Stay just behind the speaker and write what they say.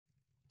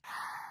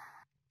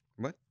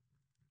What?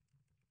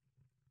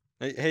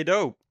 Hey,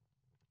 Dope.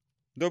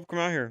 Dope, come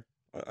out here.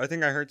 I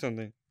think I heard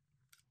something.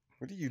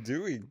 What are you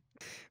doing?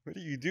 What are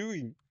you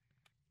doing?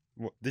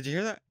 What? Did you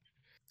hear that?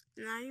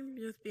 No, I'm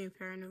just being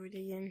paranoid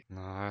again.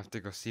 No, I have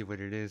to go see what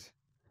it is.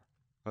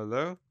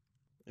 Hello?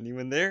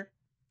 Anyone there?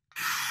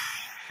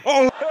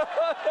 Oh!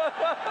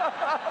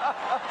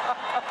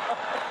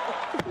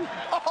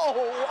 Oh,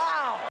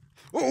 wow!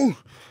 Oh!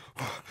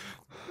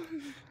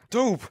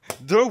 Dope!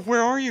 Dope,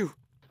 where are you?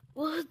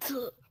 What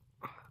the?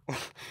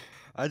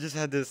 I just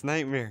had this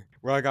nightmare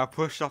where I got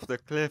pushed off the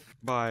cliff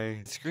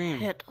by Scream.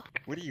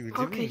 What are you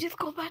doing? Okay, just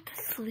go back to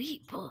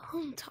sleep.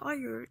 I'm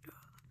tired.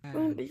 I'm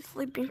gonna be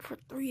sleeping for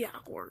 3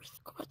 hours.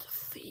 Go back to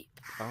sleep.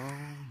 Oh.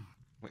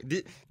 Wait,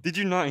 did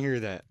you not hear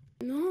that?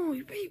 No,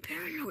 you're being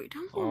paranoid.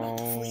 I'm going back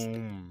to sleep. Oh,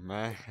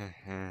 man.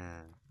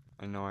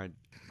 I know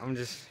I'm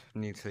just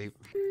need sleep.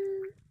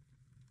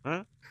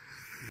 Huh?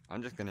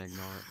 I'm just gonna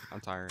ignore it.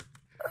 I'm tired.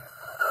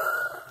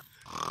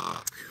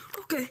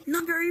 Okay, now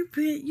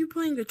you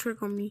playing a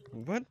trick on me.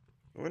 What?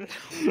 What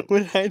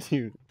did I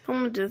do?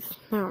 I'm just,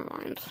 never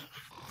mind.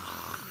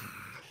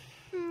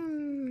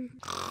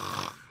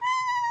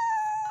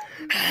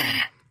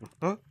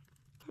 Huh?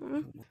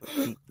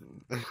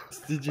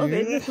 Did you hear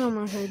Okay, that? this time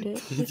I heard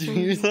it. Did you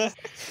hear that?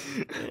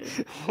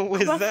 What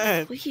was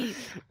that?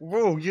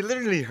 Whoa, you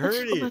literally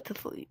heard it. Go back to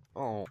sleep.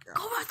 Oh.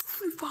 Go back to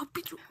sleep, I'll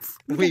beat you.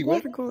 Wait,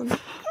 what?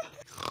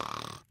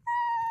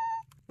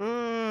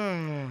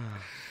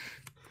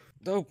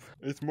 Dope.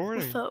 It's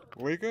morning. What's up?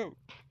 Wake up.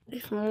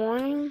 It's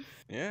morning?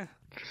 Yeah.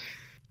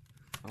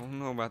 I don't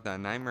know about that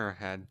nightmare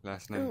I had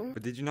last night,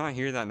 but did you not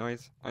hear that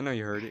noise? I know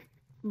you heard it.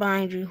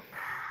 Behind you.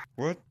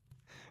 What?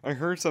 I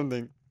heard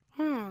something.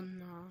 Oh,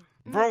 no.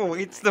 Bro,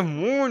 it's the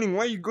morning.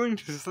 Why are you going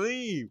to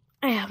sleep?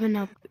 I haven't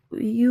up.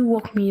 You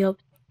woke me up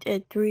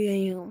at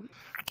 3 a.m.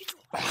 Get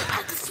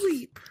back to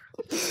sleep.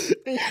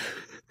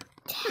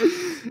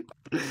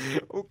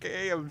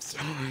 Okay, I'm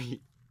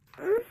sorry.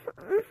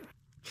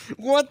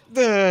 What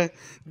the?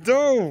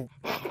 Dope!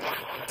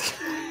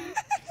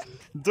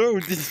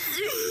 Dope, did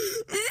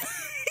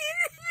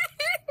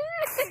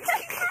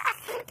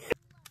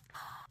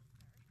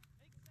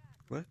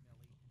What?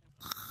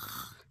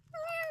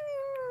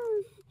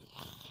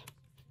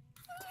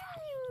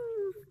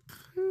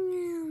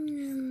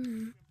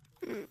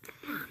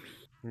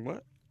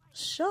 What?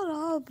 Shut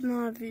up,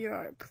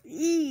 NotInVR,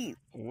 please.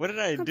 What did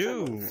I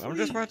do? I'm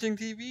just watching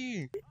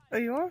TV. Oh,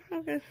 you are?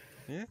 Okay.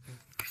 Yeah.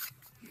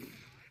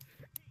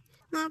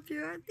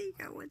 NotInVR, I think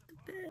I went to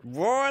bed.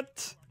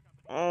 What?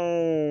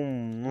 Oh,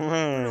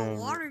 man. With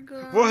a water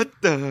gun.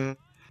 What the?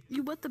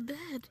 You went to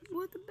bed. You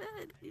went to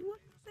bed.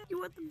 You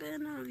went to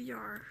bed,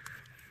 NotInVR.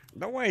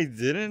 No, I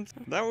didn't.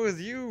 That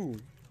was you.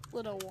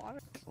 With a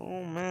water.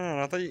 Oh man,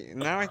 I thought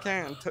now I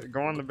can't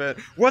go on the bed.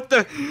 What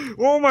the?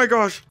 Oh my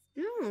gosh!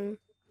 No.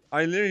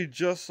 I literally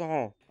just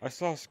saw. I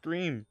saw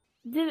Scream.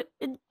 I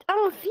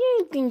don't see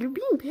anything. You're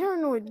being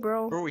paranoid,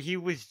 bro. Bro, he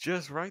was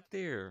just right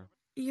there.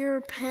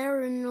 You're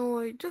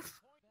paranoid. Just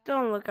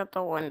don't look at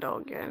the window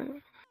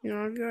again.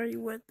 NotInVR,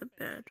 you went to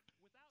bed.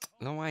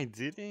 No, I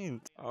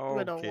didn't. Okay.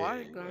 With a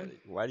water gun.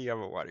 Why do you have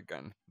a water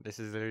gun? This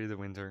is literally the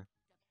winter.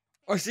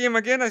 Oh, I see him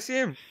again. I see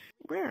him.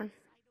 Where?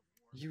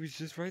 He was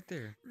just right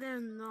there.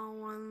 There's no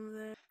one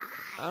there.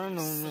 I don't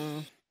know,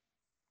 man.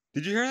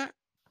 Did you hear that?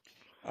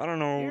 I don't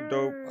know,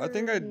 Dope. I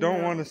think I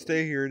don't want to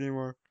stay here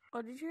anymore.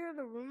 Oh, did you hear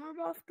the rumor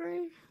about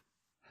Scream?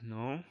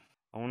 No.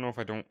 I don't know if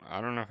I don't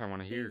know if I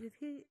want to hear.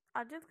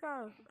 I just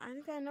got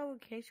a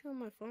notification on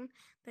my phone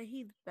that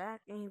he's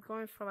back and he's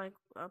going for like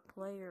a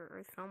player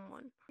or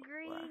someone.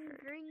 Green,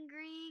 green,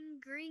 green,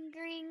 green,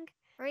 green,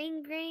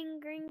 green, green,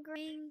 green,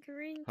 green,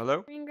 green.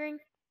 Hello? Green, green.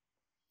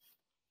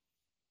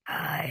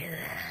 Hi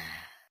there.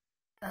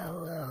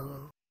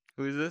 Hello.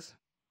 Who is this?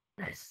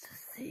 Nice to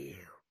see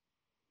you.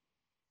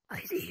 I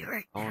see you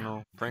right now. Oh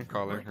no, prank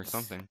caller or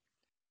something.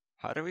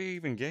 How do we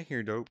even get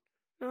here, Dope?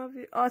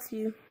 I'll see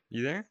you.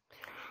 You there?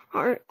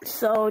 Alright,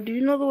 so do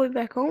you know the way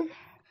back home?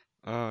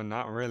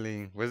 Not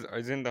really.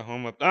 Isn't the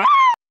home up? Ah!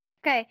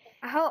 Okay,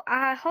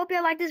 I hope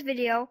you like this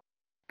video.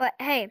 But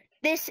hey,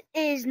 this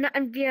is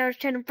NotInVR's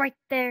channel right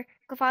there.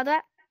 Go follow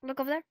that. Look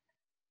over there.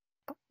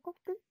 Go, look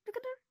at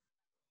there.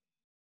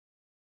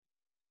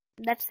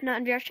 That's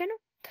NotInVR's channel.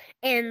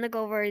 And look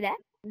over that.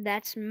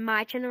 That's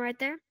my channel right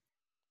there.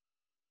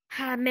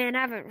 Ah, man,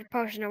 I haven't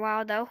posted in a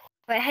while though.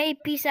 But hey,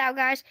 peace out,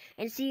 guys,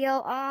 and see you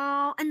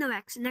all in the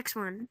next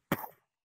one.